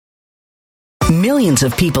Millions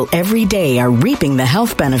of people every day are reaping the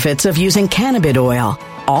health benefits of using cannabis oil,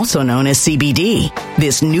 also known as CBD.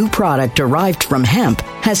 This new product derived from hemp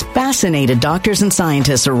has fascinated doctors and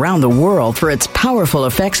scientists around the world for its powerful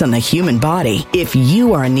effects on the human body. If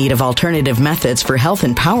you are in need of alternative methods for health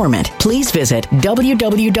empowerment, please visit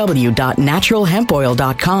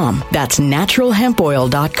www.naturalhempoil.com. That's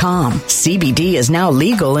naturalhempoil.com. CBD is now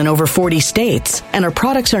legal in over 40 states, and our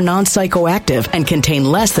products are non-psychoactive and contain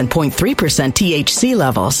less than 0.3% THC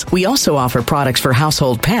levels. We also offer products for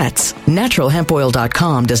household pets.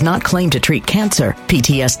 Naturalhempoil.com does not claim to treat cancer,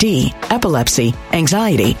 PTSD, epilepsy,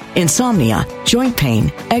 anxiety, insomnia, joint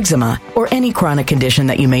pain, eczema, or any chronic condition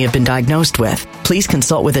that you may have been diagnosed with. Please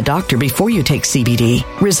consult with a doctor before you take CBD.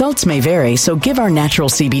 Results may vary, so give our natural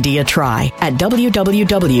CBD a try at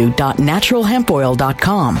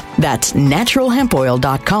www.naturalhempoil.com. That's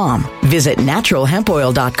naturalhempoil.com. Visit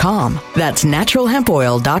naturalhempoil.com. That's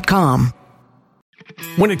naturalhempoil.com.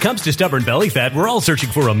 When it comes to stubborn belly fat, we're all searching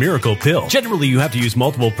for a miracle pill. Generally, you have to use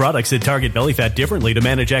multiple products that target belly fat differently to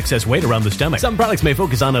manage excess weight around the stomach. Some products may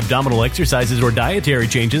focus on abdominal exercises or dietary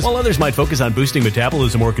changes, while others might focus on boosting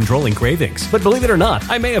metabolism or controlling cravings. But believe it or not,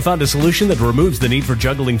 I may have found a solution that removes the need for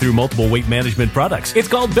juggling through multiple weight management products. It's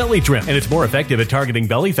called Belly Trim, and it's more effective at targeting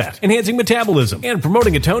belly fat, enhancing metabolism, and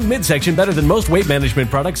promoting a toned midsection better than most weight management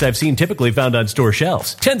products I've seen typically found on store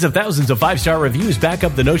shelves. Tens of thousands of 5-star reviews back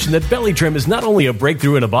up the notion that Belly Trim is not only a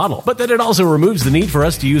breakthrough in a bottle, but that it also removes the need for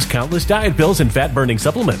us to use countless diet pills and fat-burning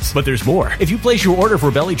supplements. But there's more. If you place your order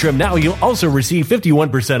for Belly Trim now, you'll also receive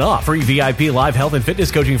 51% off, free VIP live health and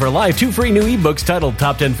fitness coaching for life, 2 free new ebooks titled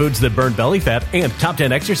Top 10 Foods That Burn Belly Fat and Top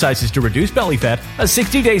 10 Exercises to Reduce Belly Fat, a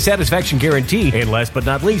 60-day satisfaction guarantee, and last but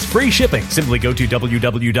not least, free shipping. Simply go to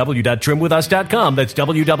www.trimwithus.com. That's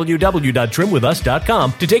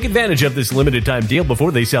www.trimwithus.com to take advantage of this limited time deal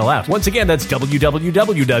before they sell out. Once again, that's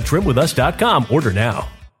www.trimwithus.com. Order now.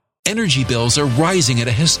 Energy bills are rising at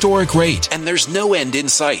a historic rate, and there's no end in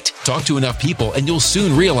sight. Talk to enough people, and you'll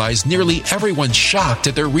soon realize nearly everyone's shocked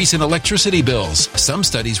at their recent electricity bills. Some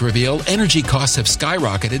studies reveal energy costs have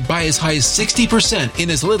skyrocketed by as high as 60%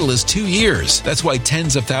 in as little as 2 years. That's why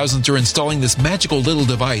tens of thousands are installing this magical little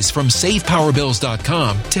device from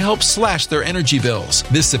SavePowerBills.com to help slash their energy bills.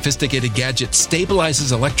 This sophisticated gadget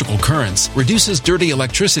stabilizes electrical currents, reduces dirty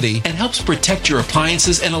electricity, and helps protect your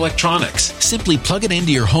appliances and electronics. Simply plug it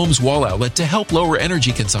into your home's wall outlet to help lower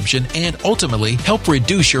energy consumption and ultimately help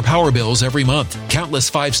reduce your power bills every month.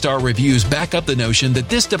 Countless 5-star reviews back up the notion that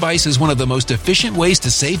this device is one of the most efficient ways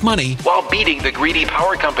to save money while beating the greedy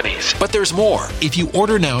power companies. But there's more. If you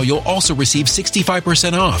order now, you'll also receive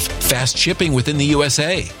 65% off, fast shipping within the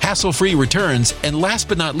USA, hassle-free returns, and last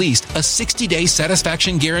but not least, a 60-day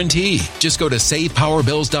satisfaction guarantee. Just go to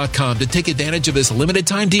SavePowerBills.com to take advantage of this limited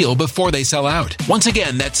time deal before they sell out. Once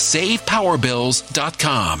again, that's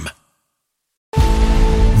SavePowerBills.com.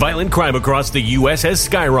 Violent crime across the U.S. has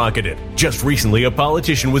skyrocketed. Just recently, a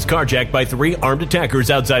politician was carjacked by 3 armed attackers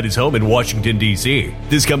outside his home in Washington, D.C.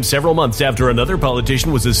 This comes several months after another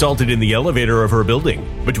politician was assaulted in the elevator of her building.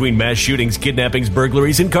 Between mass shootings, kidnappings,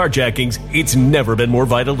 burglaries, and carjackings, it's never been more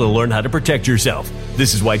vital to learn how to protect yourself.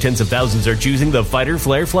 This is why tens of thousands are choosing the Fighter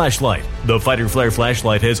Flare flashlight. The Fighter Flare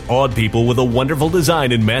flashlight has awed people with a wonderful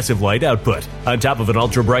design and massive light output. On top of an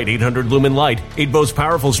ultra-bright 800-lumen light, it boasts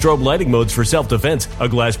powerful strobe lighting modes for self-defense, a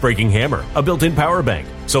glass-breaking hammer, a built-in power bank,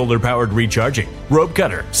 solar-powered recharging, rope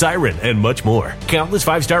cutter, siren, and much more. Countless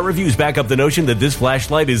 5-star reviews back up the notion that this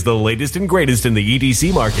flashlight is the latest and greatest in the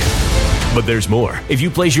EDC market. But there's more. If you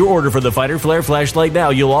place your order for the Fighter Flare flashlight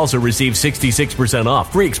now, you'll also receive 66%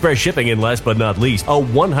 off, free express shipping, and last but not least, a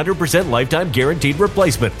 100% lifetime guaranteed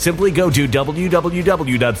replacement. Simply go to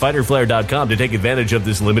www.fighterflare.com to take advantage of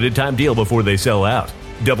this limited time deal before they sell out.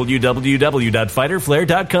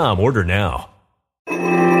 www.fighterflare.com. Order now.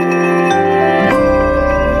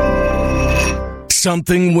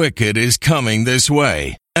 Something wicked is coming this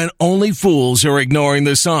way, and only fools are ignoring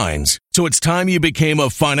the signs. So it's time you became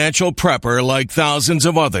a financial prepper like thousands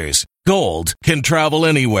of others. Gold can travel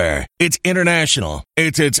anywhere. It's international.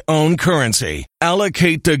 It's its own currency.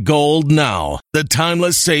 Allocate to gold now, the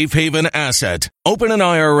timeless safe haven asset. Open an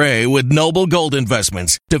IRA with Noble Gold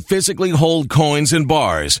Investments to physically hold coins and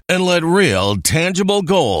bars and let real, tangible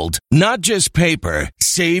gold, not just paper,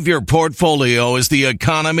 Save your portfolio as the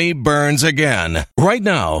economy burns again. Right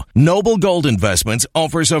now, Noble Gold Investments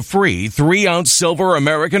offers a free 3-ounce silver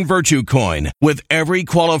American Virtue coin with every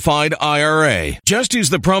qualified IRA. Just use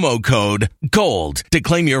the promo code GOLD to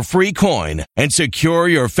claim your free coin and secure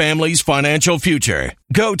your family's financial future.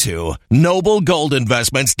 Go to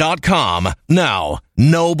noblegoldinvestments.com now.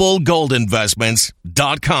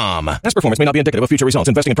 noblegoldinvestments.com. Past performance may not be indicative of future results.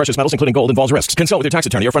 Investing in precious metals, including gold, involves risks. Consult with your tax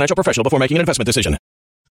attorney or financial professional before making an investment decision.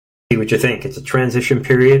 See what you think. It's a transition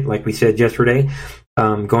period, like we said yesterday.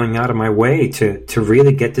 Going out of my way to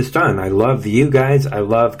really get this done. I love you guys. I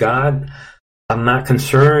love God. I'm not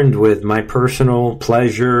concerned with my personal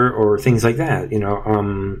pleasure or things like that.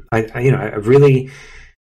 I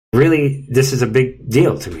really, this is a big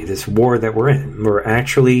deal to me. This war that we're in. We're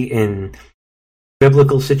actually in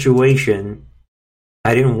biblical situation.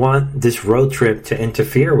 I didn't want this road trip to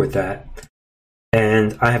interfere with that.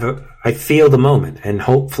 And I feel the moment, and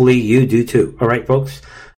hopefully you do too. All right, folks,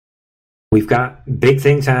 we've got big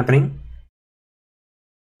things happening.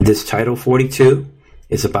 This Title 42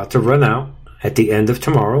 is about to run out at the end of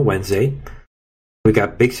tomorrow, Wednesday. We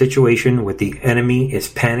got big situation with the enemy is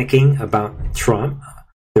panicking about Trump.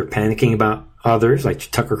 They're panicking about others,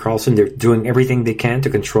 like Tucker Carlson. They're doing everything they can to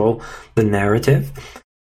control the narrative.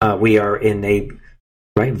 We are in a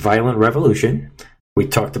violent revolution. We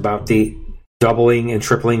talked about the doubling and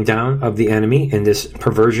tripling down of the enemy in this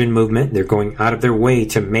perversion movement. They're going out of their way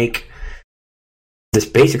to make this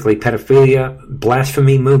basically pedophilia,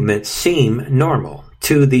 blasphemy movement seem normal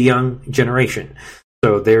to the young generation.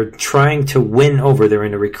 So they're trying to win over. They're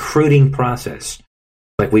in a recruiting process,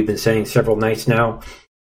 like we've been saying several nights now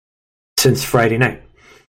since Friday night.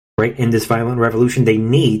 Right? In this violent revolution, they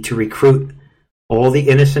need to recruit all the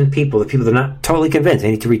innocent people, the people that are not totally convinced.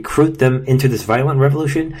 They need to recruit them into this violent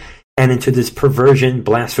revolution and into this perversion,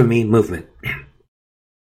 blasphemy movement.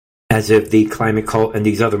 As if the climate cult and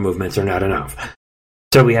these other movements are not enough.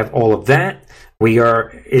 So we have all of that.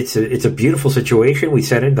 It's a beautiful situation. We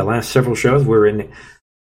said it the last several shows. We're in a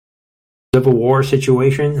Civil War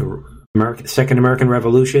situation, Second American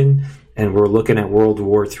Revolution, and we're looking at World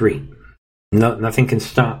War III. Nothing can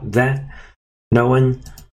stop that.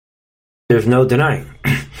 There's no denying.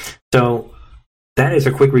 So that is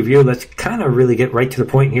a quick review. Let's kind of really get right to the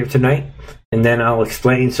point here tonight, and then I'll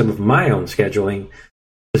explain some of my own scheduling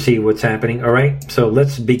to see what's happening. All right, so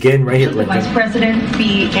let's begin right here. Should the Vice President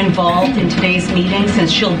be involved in today's meeting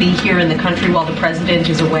since she'll be here in the country while the President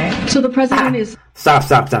is away? So the President is... Stop.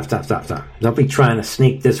 Don't be trying to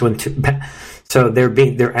sneak this one too. So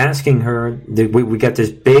they're asking her, we got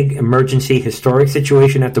this big emergency historic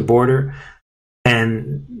situation at the border,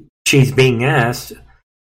 and she's being asked,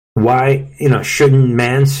 why, shouldn't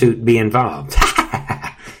Mansuit be involved?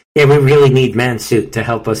 Yeah, we really need Mansuit to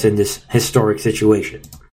help us in this historic situation.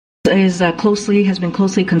 Has been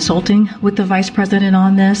closely consulting with the Vice President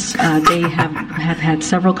on this. They have had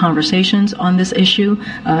several conversations on this issue.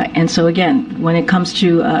 And so again, when it comes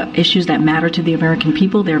to issues that matter to the American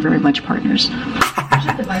people, they're very much partners.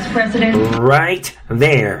 The Vice President. Right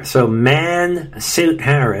there. So Mansuit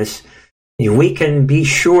Harris, we can be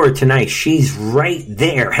sure tonight she's right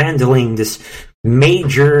there handling this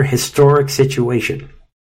major historic situation.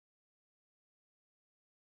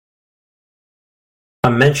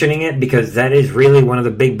 I'm mentioning it because that is really one of the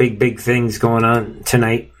big things going on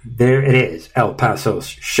tonight. There it is. El Paso's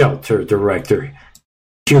shelter director.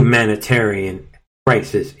 Humanitarian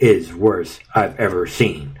crisis is worst I've ever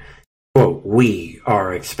seen. Quote, we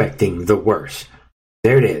are expecting the worst.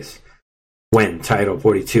 There it is. When Title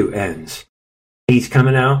 42 ends. He's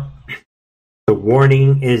coming out. The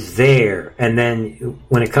warning is there. And then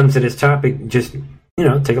when it comes to this topic, just,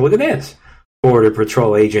 take a look at this. Border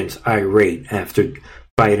Patrol agents irate after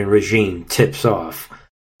Biden regime tips off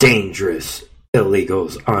dangerous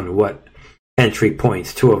illegals on what entry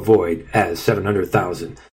points to avoid as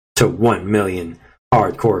 700,000 to 1 million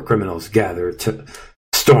hardcore criminals gather to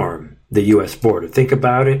storm the U.S. border. Think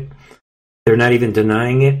about it. They're not even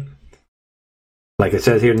denying it. Like it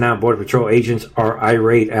says here now, Border Patrol agents are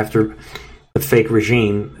irate after the fake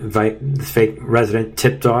regime, the fake resident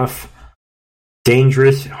tipped off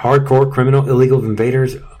dangerous, hardcore, criminal, illegal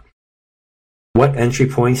invaders. What entry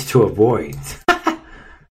points to avoid?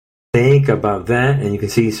 Think about that, and you can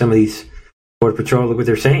see some of these Border Patrol, look what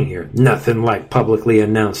they're saying here. Nothing like publicly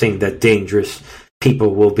announcing that dangerous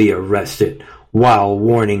people will be arrested while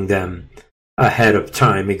warning them ahead of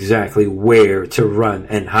time exactly where to run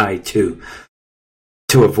and hide to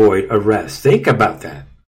avoid arrest. Think about that.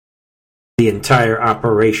 The entire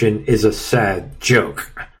operation is a sad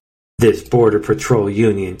joke. This Border Patrol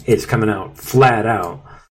union is coming out flat out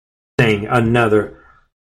saying another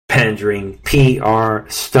pandering PR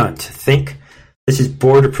stunt. Think this is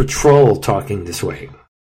Border Patrol talking this way.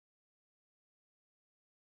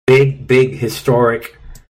 Big, historic,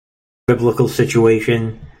 biblical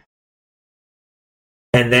situation.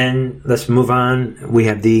 And then, let's move on. We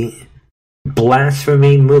have the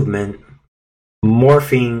blasphemy movement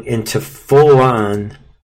morphing into full-on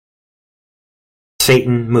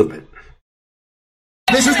Satan movement.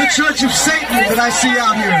 This is the church of Satan that I see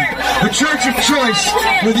out here. The church of choice,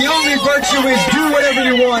 where the only virtue is do whatever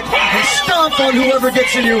you want and stomp on whoever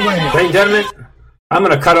gets in your way. Ladies and gentlemen, I'm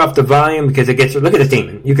going to cut off the volume because it gets... Look at this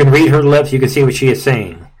demon. You can read her lips. You can see what she is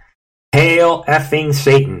saying. Hail effing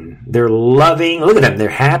Satan. They're loving... Look at them. They're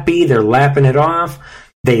happy. They're lapping it off.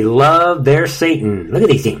 They love their Satan. Look at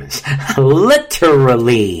these demons.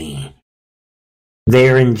 Literally.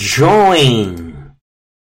 They're enjoying.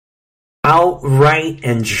 Outright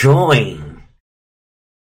enjoying.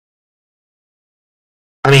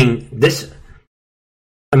 Ladies and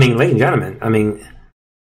gentlemen,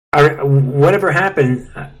 whatever happened,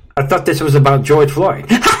 I thought this was about George Floyd.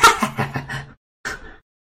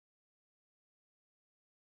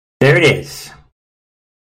 There it is.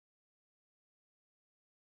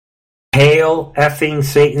 Hail effing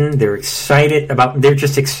Satan. They're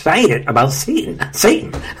just excited about Satan.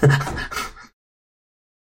 Satan.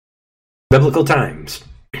 Biblical times.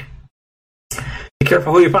 Be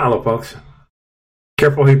careful who you follow, folks.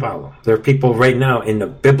 Careful who you follow. There are people right now in a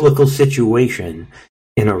biblical situation,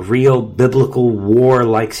 in a real biblical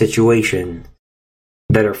war-like situation,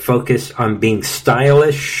 that are focused on being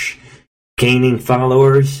stylish, gaining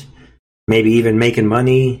followers, maybe even making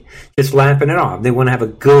money, just lapping it off. They want to have a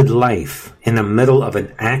good life in the middle of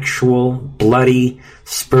an actual, bloody,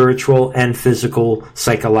 spiritual and physical,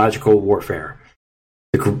 psychological warfare.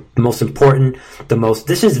 The most important,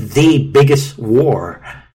 this is the biggest war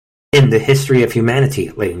in the history of humanity,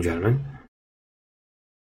 ladies and gentlemen.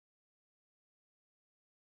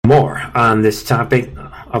 More on this topic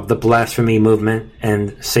of the blasphemy movement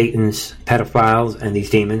and Satan's pedophiles and these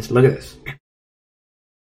demons. Look at this.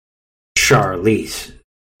 Charlize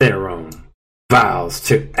Theron vows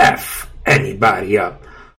to F anybody up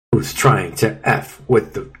who's trying to F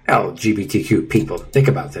with the LGBTQ people. Think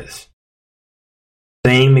about this.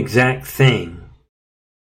 Same exact thing.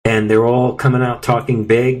 And they're all coming out talking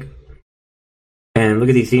big. And look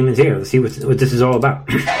at these demons here. Let's see what this is all about.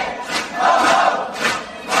 Here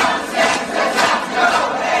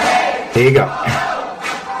you go.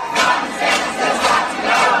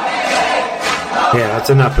 Yeah, that's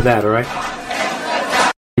enough of that, all right?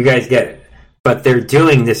 You guys get it. But they're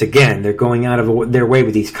doing this again. They're going out of their way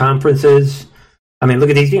with these conferences. Look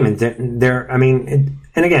at these demons. And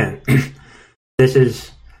again, this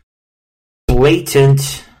is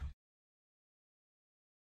blatant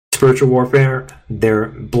spiritual warfare. They're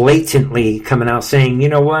blatantly coming out saying, you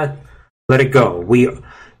know what? Let it go. We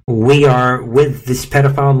are with this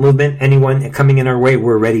pedophile movement. Anyone coming in our way,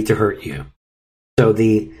 we're ready to hurt you. So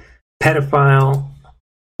the pedophile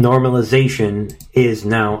normalization is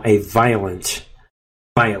now a violent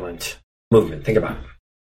movement. Think about it.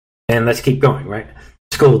 And let's keep going, right?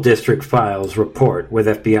 School district files report with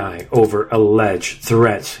FBI over alleged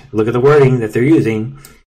threats. Look at the wording that they're using.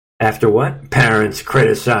 After what? Parents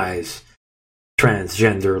criticize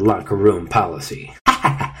transgender locker room policy.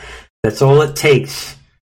 That's all it takes.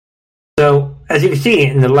 So, as you can see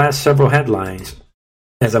in the last several headlines,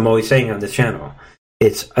 as I'm always saying on this channel,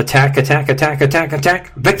 it's attack, attack, attack, attack,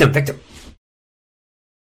 attack, victim, victim.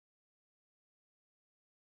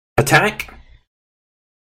 Attack,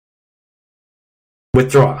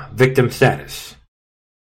 withdraw, victim status.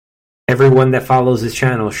 Everyone that follows this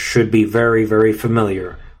channel should be very, very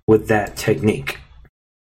familiar with that technique.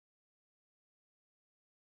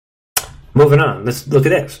 Moving on, let's look at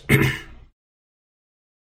this.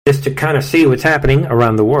 Just to kind of see what's happening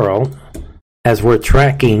around the world as we're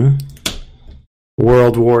tracking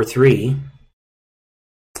World War III.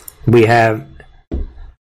 We have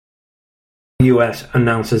U.S.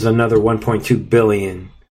 announces another $1.2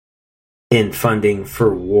 billion in funding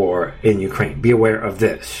for war in Ukraine. Be aware of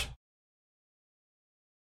this.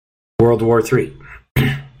 World War III.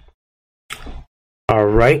 All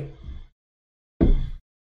right.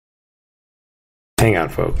 Hang on,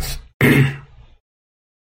 folks.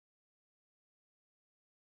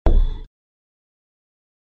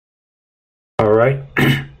 All right.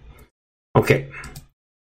 Okay.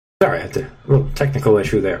 Sorry, I had a little technical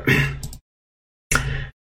issue there.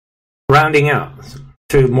 Rounding out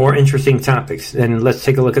to more interesting topics, and let's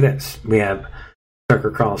take a look at this. We have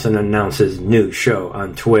Tucker Carlson announces new show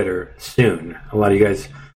on Twitter soon. A lot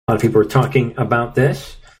of people are talking about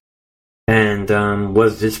this, And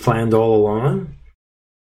was this planned all along?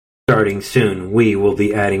 Starting soon, we will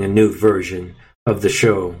be adding a new version of the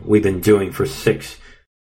show we've been doing for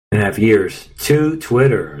 6.5 years to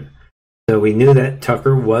Twitter. So we knew that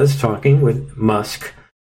Tucker was talking with Musk,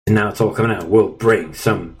 and now it's all coming out. We'll bring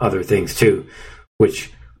some other things too,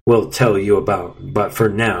 which we'll tell you about. But for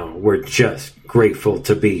now, we're just grateful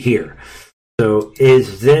to be here. So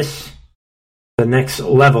is this the next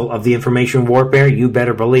level of the information warfare? You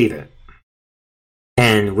better believe it.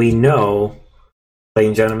 And we know, ladies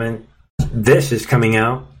and gentlemen, this is coming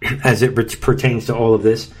out as it pertains to all of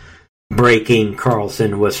this. Breaking: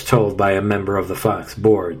 Carlson was told by a member of the Fox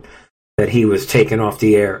board that he was taken off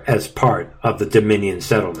the air as part of the Dominion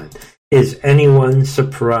settlement. Is anyone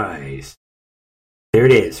surprised? There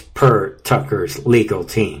it is, per Tucker's legal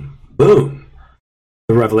team. Boom!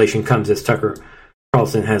 The revelation comes as Tucker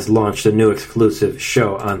Carlson has launched a new exclusive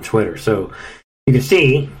show on Twitter. So you can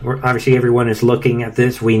see, obviously everyone is looking at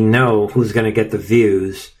this. We know who's going to get the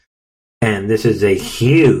views. And this is a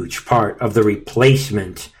huge part of the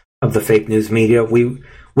replacement of the fake news media. We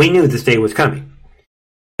knew this day was coming.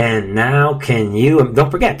 And now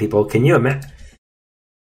don't forget, people, can you imagine?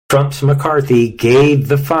 Trump's McCarthy gave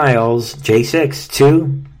the files, J6,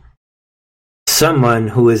 to someone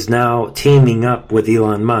who is now teaming up with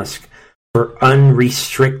Elon Musk for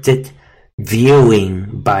unrestricted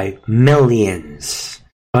viewing by millions.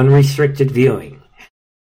 Unrestricted viewing.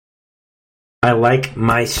 I like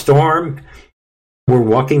my storm. We're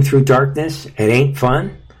walking through darkness. It ain't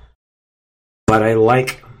fun. But I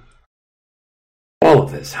like all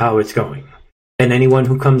of this, how it's going. And anyone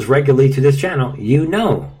who comes regularly to this channel, you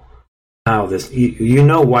know how this, you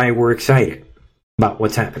know why we're excited about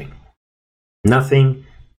what's happening. Nothing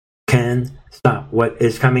can stop what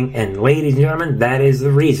is coming. And ladies and gentlemen, that is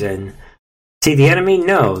the reason. See, the enemy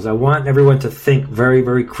knows. I want everyone to think very,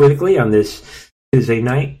 very critically on this Tuesday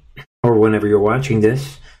night, or whenever you're watching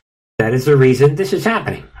this. That is the reason this is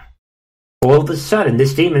happening. All of a sudden,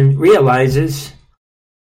 this demon realizes,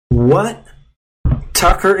 what?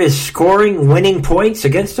 Tucker is scoring winning points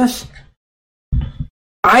against us?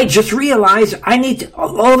 I just realized I need to,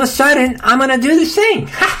 all of a sudden, I'm going to do this thing.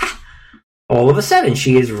 All of a sudden,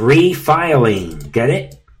 she is refiling. Get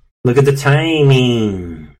it? Look at the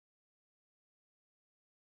timing.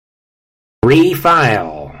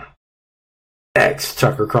 Refile.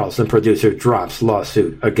 Ex-Tucker Carlson producer drops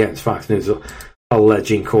lawsuit against Fox News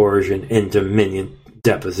alleging coercion in Dominion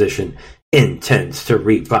deposition. Intends to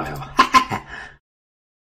refile.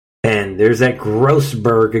 And there's that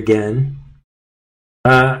Grossberg again.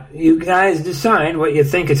 You guys decide what you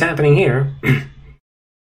think is happening here.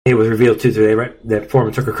 It was revealed Tuesday, right, that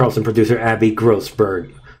former Tucker Carlson producer Abby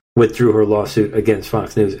Grossberg withdrew her lawsuit against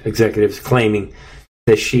Fox News executives, claiming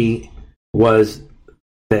that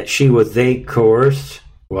they coerced,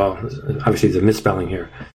 well, obviously there's a misspelling here,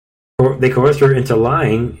 they coerced her into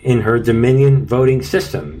lying in her Dominion voting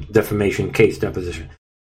system defamation case deposition.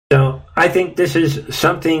 So I think this is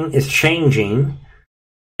something is changing,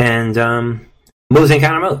 and moves and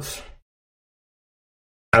counter moves.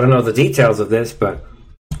 I don't know the details of this, but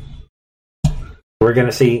we're going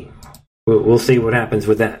to see. We'll see what happens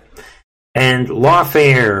with that. And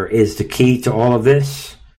lawfare is the key to all of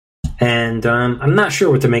this. And I'm not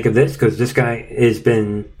sure what to make of this, because this guy has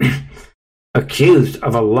been accused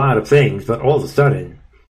of a lot of things, but all of a sudden,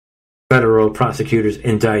 federal prosecutors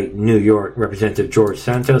indict New York Representative George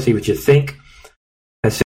Santos. See what you think.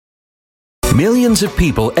 Millions of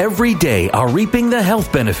people every day are reaping the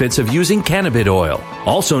health benefits of using cannabis oil,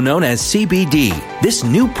 also known as CBD. This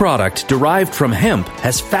new product derived from hemp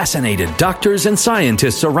has fascinated doctors and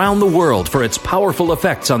scientists around the world for its powerful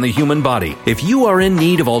effects on the human body. If you are in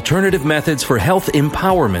need of alternative methods for health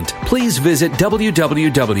empowerment, please visit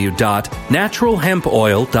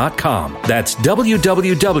www.naturalhempoil.com. That's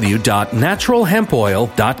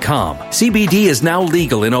www.naturalhempoil.com. CBD is now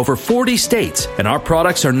legal in over 40 states, and our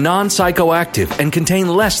products are non-psychoactive and contain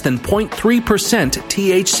less than 0.3%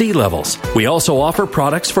 THC levels. We also offer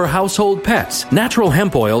products for household pets.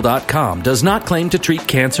 NaturalHempOil.com does not claim to treat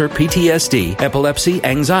cancer, PTSD, epilepsy,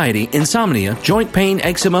 anxiety, insomnia, joint pain,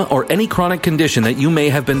 eczema, or any chronic condition that you may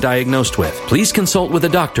have been diagnosed with. Please consult with a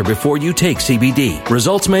doctor before you take CBD.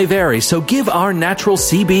 Results may vary, so give our natural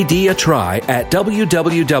CBD a try at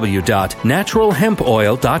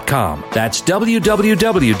www.naturalhempoil.com. That's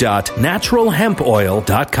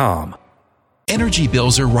www.naturalhempoil.com. Energy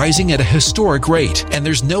bills are rising at a historic rate, and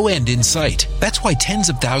there's no end in sight. That's why tens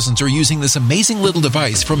of thousands are using this amazing little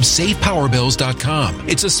device from SavePowerBills.com.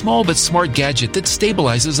 It's a small but smart gadget that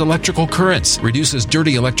stabilizes electrical currents, reduces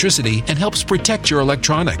dirty electricity, and helps protect your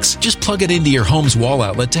electronics. Just plug it into your home's wall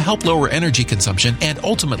outlet to help lower energy consumption and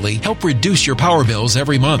ultimately help reduce your power bills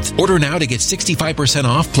every month. Order now to get 65%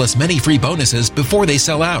 off plus many free bonuses before they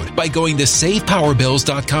sell out by going to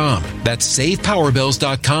SavePowerBills.com. That's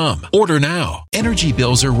SavePowerBills.com. Order now. Energy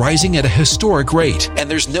bills are rising at a historic rate, and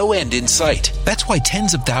there's no end in sight. That's why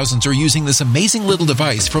tens of thousands are using this amazing little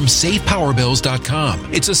device from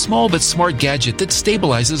SavePowerBills.com. It's a small but smart gadget that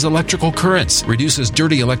stabilizes electrical currents, reduces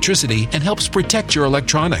dirty electricity, and helps protect your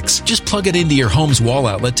electronics. Just plug it into your home's wall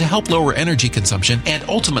outlet to help lower energy consumption and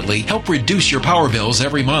ultimately help reduce your power bills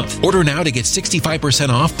every month. Order now to get 65%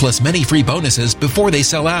 off plus many free bonuses before they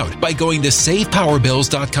sell out by going to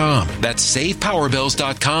SavePowerBills.com. That's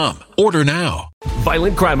SavePowerBills.com. Order now.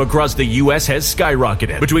 Violent crime across the U.S. has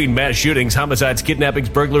skyrocketed. Between mass shootings, homicides, kidnappings,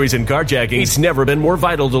 burglaries, and carjackings, it's never been more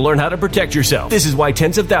vital to learn how to protect yourself. This is why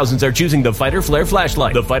tens of thousands are choosing the Fighter Flare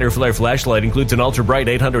flashlight. The Fighter Flare flashlight includes an ultra-bright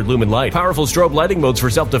 800-lumen light, powerful strobe lighting modes for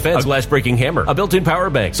self-defense, a glass-breaking hammer, a built-in power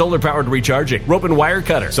bank, solar-powered recharging, rope and wire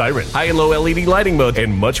cutter, siren, high and low LED lighting mode,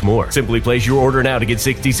 and much more. Simply place your order now to get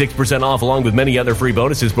 66% off along with many other free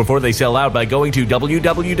bonuses before they sell out by going to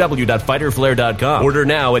www.fighterflare.com. Order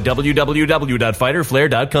now at www.fighterflare.com.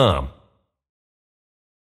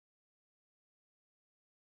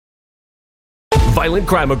 Violent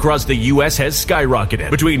crime across the U.S. has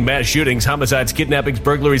skyrocketed. Between mass shootings, homicides, kidnappings,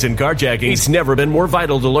 burglaries, and carjackings, it's never been more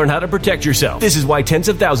vital to learn how to protect yourself. This is why tens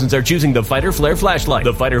of thousands are choosing the Fighter Flare flashlight.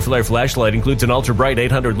 The Fighter Flare flashlight includes an ultra-bright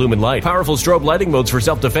 800-lumen light, powerful strobe lighting modes for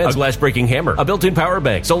self-defense, a glass-breaking hammer, a built-in power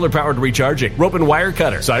bank, solar-powered recharging, rope and wire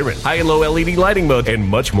cutter, siren, high and low LED lighting mode, and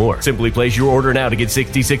much more. Simply place your order now to get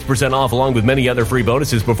 66% off along with many other free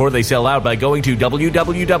bonuses before they sell out by going to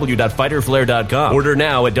www.fighterflare.com. Order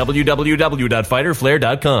now at www.fighterflare.com. As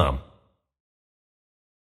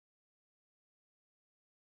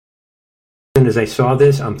soon as I saw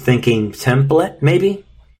this, I'm thinking template, maybe?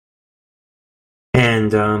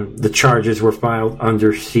 And the charges were filed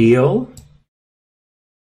under seal.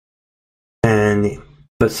 And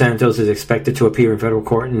Los Santos is expected to appear in federal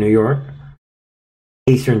court in New York,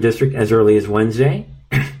 Eastern District, as early as Wednesday.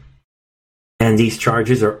 And these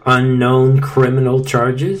charges are unknown criminal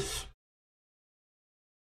charges.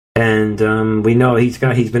 And we know he's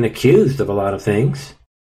been accused of a lot of things,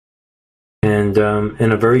 and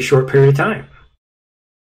in a very short period of time.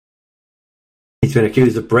 He's been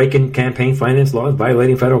accused of breaking campaign finance laws,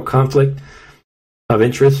 violating federal conflict of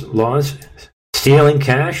interest laws, stealing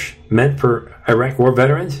cash meant for Iraq war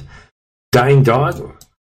veterans, dying dog,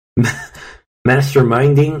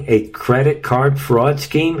 masterminding a credit card fraud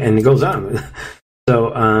scheme, and it goes on.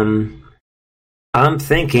 So I'm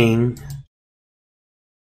thinking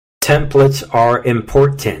templates are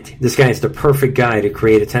important. This guy is the perfect guy to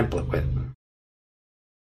create a template with.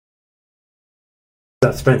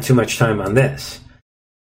 Not spent too much time on this.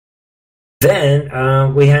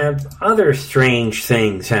 Then we have other strange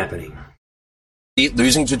things happening.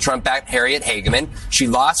 Losing to Trump-backed Harriet Hageman. She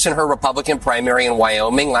lost in her Republican primary in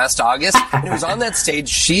Wyoming last August. And it was on that stage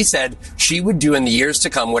she said she would do in the years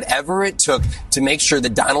to come whatever it took to make sure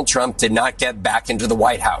that Donald Trump did not get back into the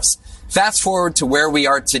White House. Fast forward to where we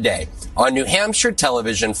are today. On New Hampshire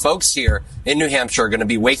television, folks here in New Hampshire are going to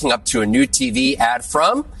be waking up to a new TV ad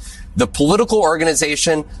from the political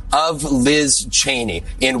organization of Liz Cheney,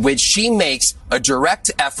 in which she makes a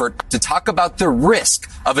direct effort to talk about the risk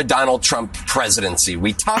of a Donald Trump presidency.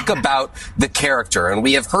 We talk about the character, and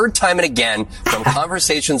we have heard time and again from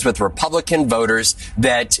conversations with Republican voters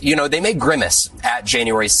that, they may grimace at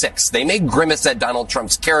January 6th. They may grimace at Donald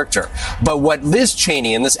Trump's character. But what Liz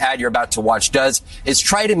Cheney in this ad you're about to watch does is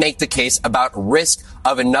try to make the case about risk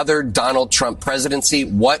of another Donald Trump presidency,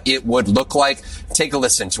 what it would look like. Take a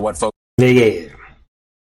listen to what folks... Yeah.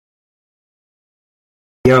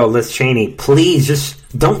 Yo, Liz Cheney, please just,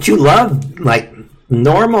 don't you love,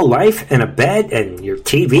 normal life and a bed and your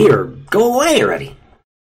TV, or go away already?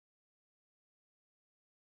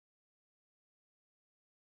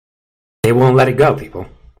 They won't let it go, people.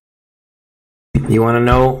 You want to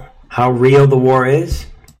know how real the war is?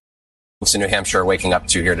 Folks in New Hampshire are waking up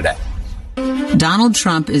to here today. Donald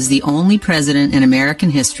Trump is the only president in American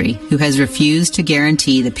history who has refused to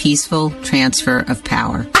guarantee the peaceful transfer of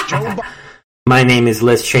power. My name is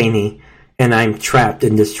Liz Cheney, and I'm trapped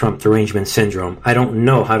in this Trump derangement syndrome. I don't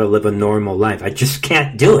know how to live a normal life. I just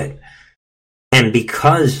can't do it. And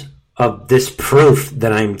because of this proof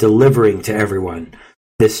that I'm delivering to everyone,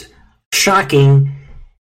 this shocking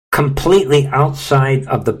completely outside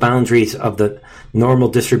of the boundaries of the normal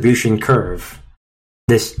distribution curve,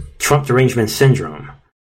 this Trump derangement syndrome.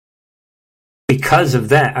 Because of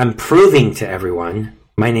that, I'm proving to everyone,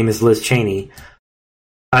 my name is Liz Cheney,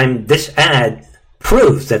 this ad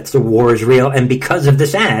proves that the war is real, and because of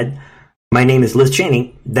this ad, my name is Liz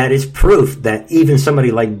Cheney, that is proof that even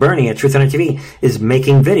somebody like Bernie at Truth on TV is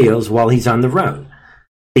making videos while he's on the road.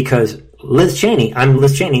 Because I'm Liz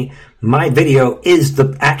Cheney, my video is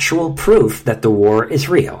the actual proof that the war is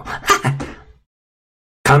real.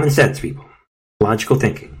 Common sense, people. Logical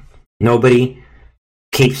thinking. Nobody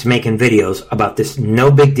keeps making videos about this no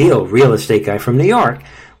big deal real estate guy from New York.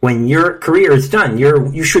 When your career is done,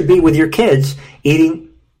 you should be with your kids eating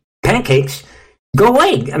pancakes. Go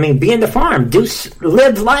away. I mean, be in the farm.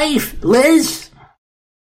 Live life, Liz.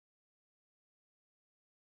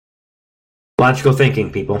 Logical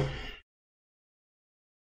thinking, people.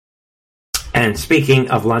 And speaking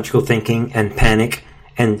of logical thinking and panic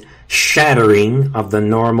and shattering of the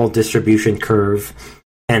normal distribution curve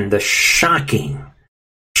and the shocking,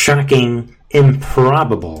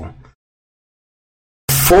 improbable,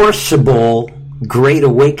 forcible great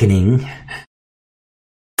awakening,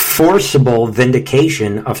 forcible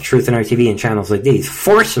vindication of Truth and Art TV and channels like these,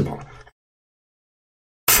 forcible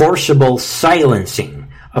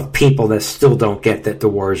silencing of people that still don't get that the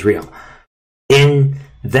war is real. In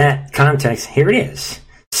that context, here it is.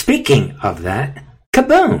 Speaking of that,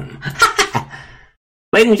 kaboom!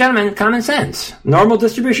 Ladies and gentlemen, common sense. Normal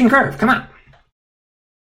distribution curve. Come on.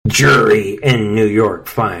 Jury in New York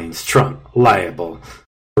finds Trump liable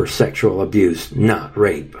for sexual abuse, not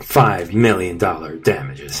rape. $5 million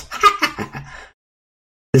damages.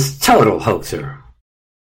 This total hoaxer.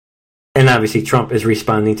 And obviously Trump is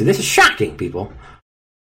responding to this. Is shocking, people.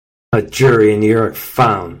 A jury in New York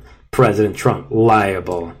found President Trump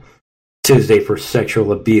liable Tuesday for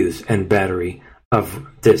sexual abuse and battery of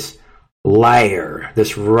this liar,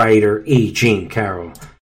 this writer, E. Jean Carroll.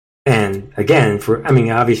 And again,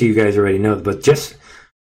 obviously you guys already know, but just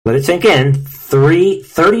let it sink in. 30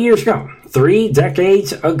 years ago, 3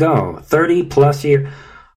 decades ago, 30 plus years,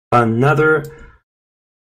 another,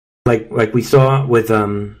 like we saw with,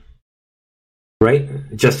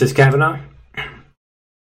 Justice Kavanaugh,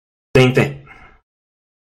 same thing.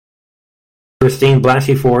 Christine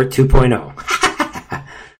Blasey Ford 2.0.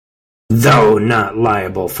 Though not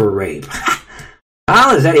liable for rape.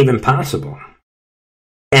 How is that even possible?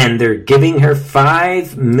 And they're giving her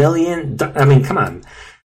 $5 million. I mean, come on.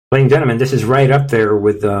 Ladies and gentlemen, this is right up there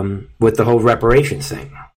with the whole reparations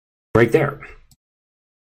thing. Right there.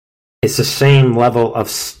 It's the same level of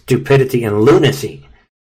stupidity and lunacy.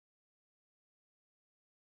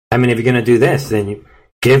 I mean, if you're going to do this, then you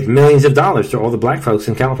give millions of dollars to all the black folks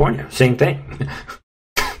in California. Same thing.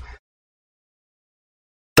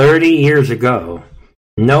 30 years ago,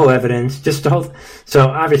 no evidence, just the whole... So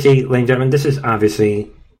obviously, ladies and gentlemen, this is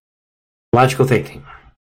obviously logical thinking.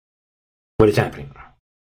 What is happening?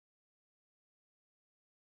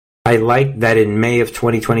 I like that in May of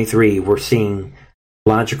 2023, we're seeing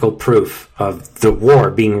logical proof of the war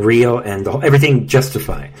being real and everything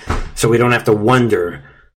justified. So we don't have to wonder,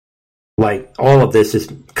 like, all of this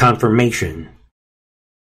is confirmation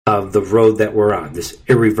of the road that we're on, this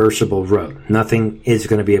irreversible road. Nothing is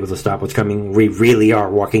going to be able to stop what's coming. We really are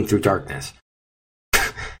walking through darkness.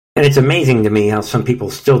 And it's amazing to me how some people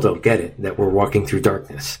still don't get it, that we're walking through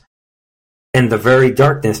darkness. And the very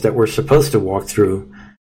darkness that we're supposed to walk through,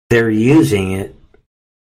 they're using it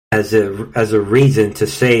as a reason to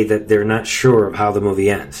say that they're not sure of how the movie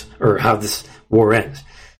ends, or how this war ends.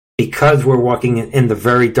 Because we're walking in the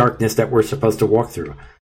very darkness that we're supposed to walk through.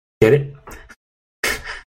 Get it?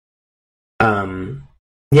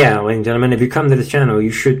 Yeah, ladies and gentlemen, if you come to this channel,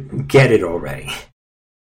 you should get it already.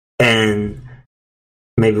 And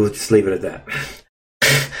maybe we'll just leave it at that.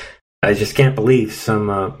 I just can't believe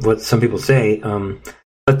what some people say.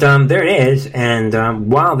 But there it is. And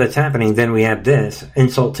while that's happening, then we have this.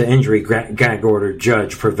 Insult to injury, gag order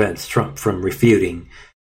judge prevents Trump from refuting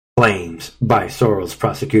claims by Soros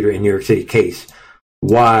prosecutor in New York City case,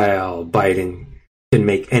 while Biden can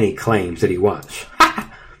make any claims that he wants. ...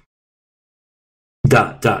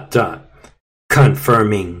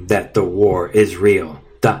 Confirming that the war is real. ...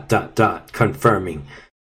 Confirming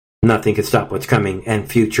nothing can stop what's coming, and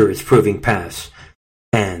future is proving past.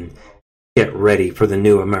 And get ready for the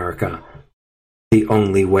new America. The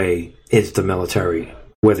only way is the military,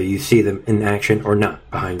 whether you see them in action or not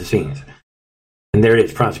behind the scenes. And there it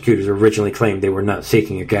is. Prosecutors originally claimed they were not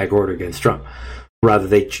seeking a gag order against Trump. Rather,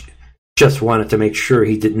 they just wanted to make sure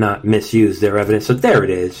he did not misuse their evidence. So there it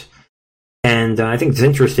is. And I think it's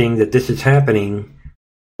interesting that this is happening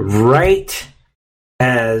right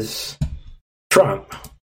as Trump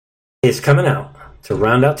is coming out to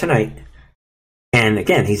round out tonight. And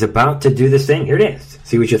again, he's about to do this thing. Here it is.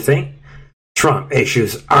 See what you think? Trump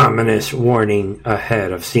issues ominous warning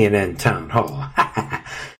ahead of CNN town hall.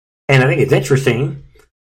 And I think it's interesting.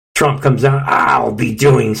 Trump comes out, I'll be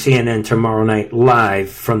doing CNN tomorrow night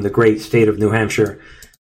live from the great state of New Hampshire.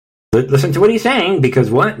 Listen to what he's saying,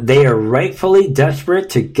 because what? They are rightfully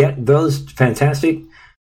desperate to get those fantastic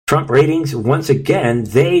Trump ratings. Once again,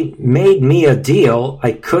 they made me a deal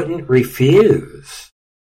I couldn't refuse.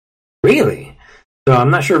 Really? So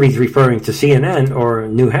I'm not sure if he's referring to CNN or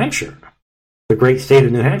New Hampshire, the great state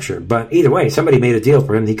of New Hampshire. But either way, somebody made a deal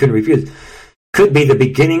for him he couldn't refuse. Could be the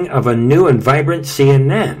beginning of a new and vibrant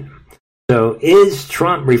CNN. So is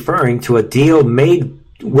Trump referring to a deal made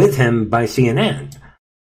with him by CNN?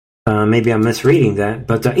 Maybe I'm misreading that.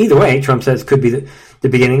 But either way, Trump says could be the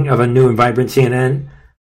beginning of a new and vibrant CNN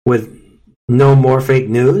with no more fake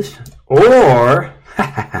news. Or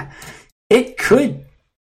it could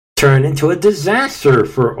turn into a disaster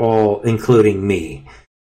for all, including me.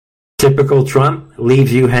 Typical Trump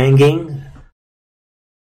leaves you hanging.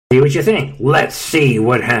 See what you think. Let's see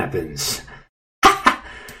what happens.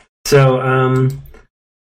 So,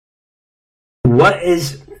 what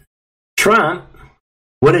is Trump?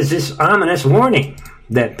 What is this ominous warning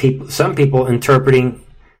that some people interpreting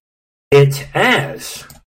it as?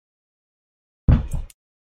 I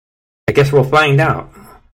guess we'll find out.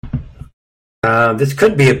 This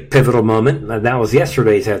could be a pivotal moment. That was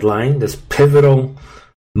yesterday's headline. This pivotal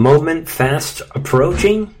moment fast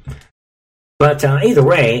approaching. But either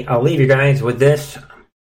way, I'll leave you guys with this.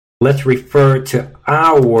 Let's refer to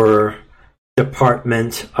our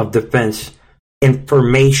Department of Defense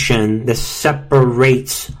information that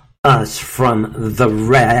separates us from the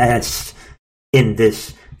rest in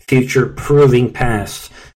this future-proving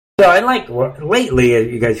past. So I like, lately, as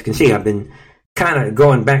you guys can see, I've been kind of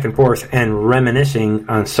going back and forth and reminiscing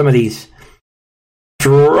on some of these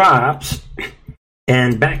drops.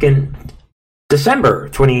 And back in December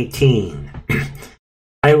 2018,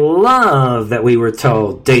 I love that we were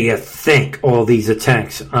told, do you think all these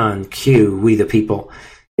attacks on Q, we the people,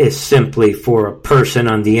 is simply for a person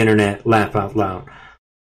on the internet, laugh out loud,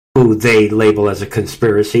 who they label as a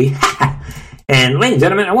conspiracy? And ladies and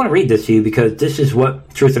gentlemen, I want to read this to you because this is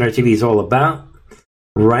what Truth in Our TV is all about.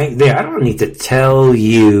 Right there. I don't need to tell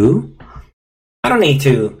you. I don't need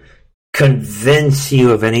to convince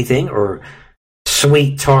you of anything or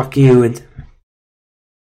sweet talk you. And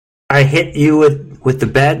I hit you with the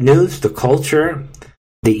bad news, the culture,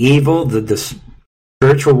 the evil, the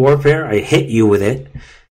spiritual warfare. I hit you with it.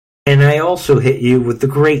 And I also hit you with the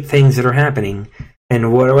great things that are happening.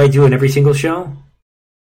 And what do I do in every single show?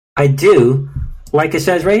 I do, like it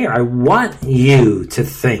says right here, I want you to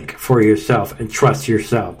think for yourself and trust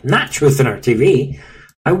yourself. Not Truth in Our TV.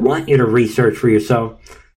 I want you to research for yourself.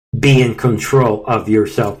 Be in control of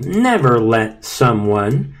yourself. Never let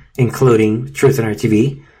someone, including Truth in Our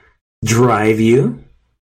TV, drive you.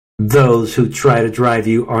 Those who try to drive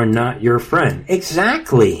you are not your friend.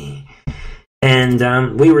 Exactly.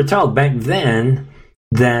 And we were told back then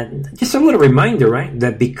that, just a little reminder, right,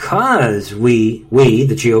 that because we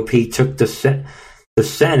the GOP, took the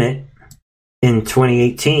Senate in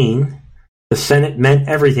 2018, the Senate meant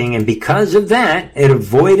everything, and because of that, it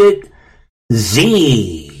avoided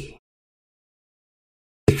Z.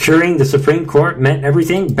 Securing the Supreme Court meant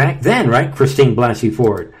everything back then, right? Christine Blasey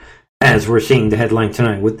Ford, as we're seeing the headline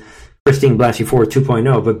tonight with Christine Blasey Ford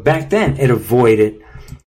 2.0, but back then it avoided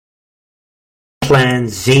Plan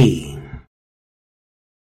Z.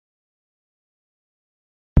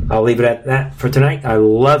 I'll leave it at that for tonight. I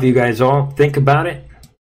love you guys all. Think about it.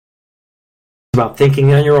 It's about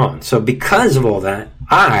thinking on your own. So because of all that,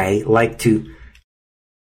 I like to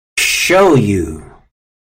show you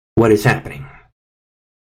what is happening.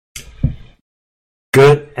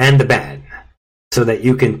 Good and the bad. So that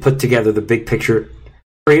you can put together the big picture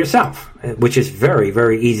for yourself, which is very,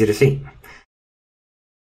 very easy to see.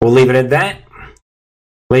 We'll leave it at that,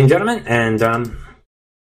 ladies and gentlemen. And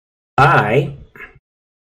I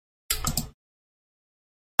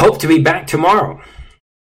hope to be back tomorrow.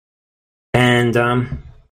 And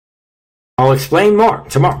I'll explain more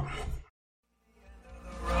tomorrow.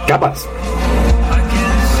 God bless.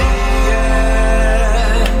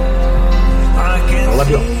 I love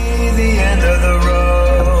you all.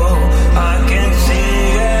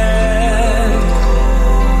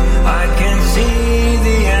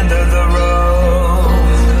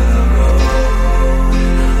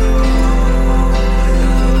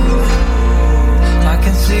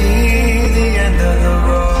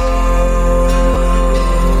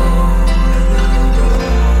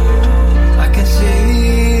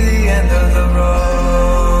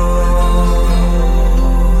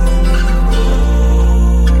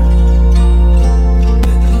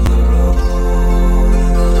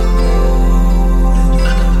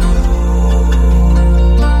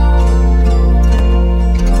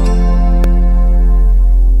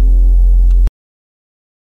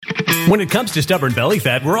 When it comes to stubborn belly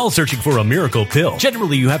fat, we're all searching for a miracle pill.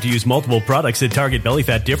 Generally, you have to use multiple products that target belly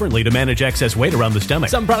fat differently to manage excess weight around the stomach.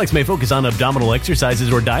 Some products may focus on abdominal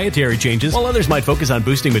exercises or dietary changes, while others might focus on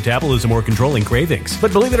boosting metabolism or controlling cravings.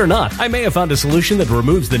 But believe it or not, I may have found a solution that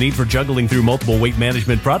removes the need for juggling through multiple weight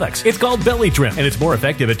management products. It's called Belly Trim, and it's more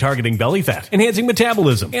effective at targeting belly fat, enhancing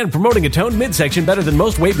metabolism, and promoting a toned midsection better than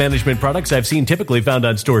most weight management products I've seen typically found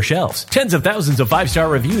on store shelves. Tens of thousands of 5-star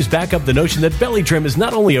reviews back up the notion that Belly Trim is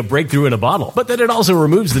not only a breakthrough in a bottle, but that it also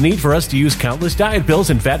removes the need for us to use countless diet pills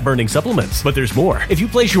and fat-burning supplements. But there's more. If you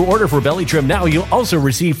place your order for Belly Trim now, you'll also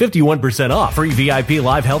receive 51% off, free VIP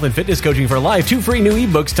live health and fitness coaching for life, 2 free new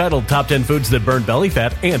ebooks titled Top 10 Foods That Burn Belly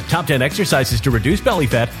Fat and Top 10 Exercises to Reduce Belly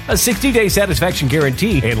Fat, a 60-day satisfaction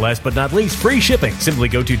guarantee, and last but not least, free shipping. Simply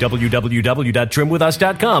go to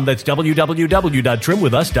www.trimwithus.com. That's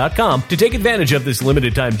www.trimwithus.com to take advantage of this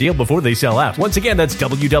limited time deal before they sell out. Once again, that's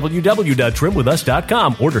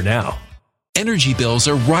www.trimwithus.com. Order now. Energy bills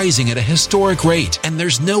are rising at a historic rate, and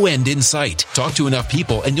there's no end in sight. Talk to enough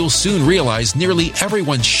people, and you'll soon realize nearly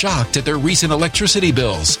everyone's shocked at their recent electricity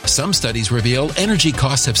bills. Some studies reveal energy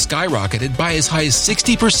costs have skyrocketed by as high as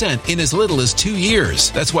 60% in as little as 2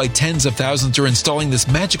 years. That's why tens of thousands are installing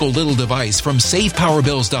this magical little device from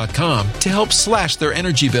SavePowerBills.com to help slash their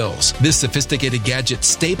energy bills. This sophisticated gadget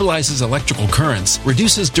stabilizes electrical currents,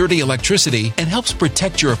 reduces dirty electricity, and helps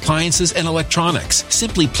protect your appliances and electronics.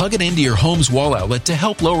 Simply plug it into your home's wall outlet to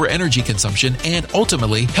help lower energy consumption and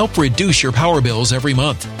ultimately help reduce your power bills every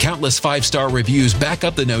month. Countless 5-star reviews back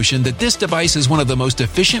up the notion that this device is one of the most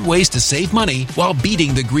efficient ways to save money while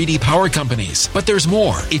beating the greedy power companies. But there's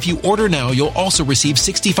more. If you order now, you'll also receive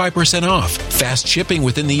 65% off, fast shipping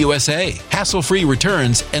within the USA, hassle-free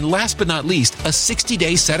returns, and last but not least, a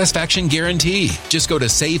 60-day satisfaction guarantee. Just go to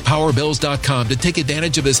SavePowerBills.com to take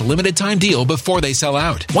advantage of this limited time deal before they sell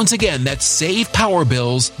out. Once again, that's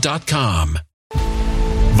SavePowerBills.com.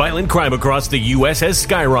 Violent crime across the U.S. has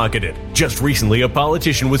skyrocketed. Just recently, a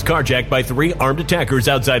politician was carjacked by 3 armed attackers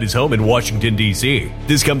outside his home in Washington, D.C.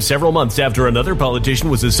 This comes several months after another politician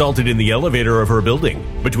was assaulted in the elevator of her building.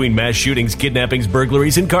 Between mass shootings, kidnappings,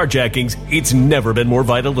 burglaries, and carjackings, it's never been more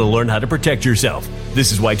vital to learn how to protect yourself.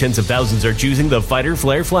 This is why tens of thousands are choosing the Fighter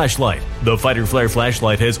Flare flashlight. The Fighter Flare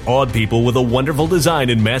flashlight has awed people with a wonderful design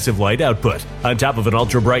and massive light output. On top of an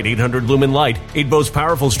ultra-bright 800-lumen light, it boasts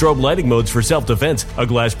powerful strobe lighting modes for self-defense, a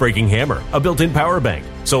glass-breaking hammer, a built-in power bank,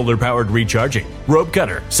 solar-powered recharging, rope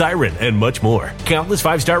cutter, siren, and much more. Countless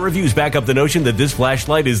 5-star reviews back up the notion that this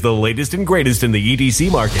flashlight is the latest and greatest in the EDC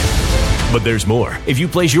market. But there's more. If you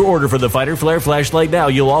place your order for the Fighter Flare flashlight now,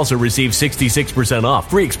 you'll also receive 66% off,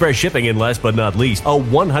 free express shipping, and last but not least, a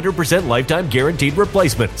 100% lifetime guaranteed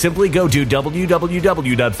replacement. Simply go to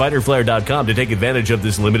www.fighterflare.com to take advantage of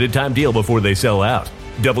this limited time deal before they sell out.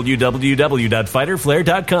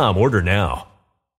 www.fighterflare.com. Order now.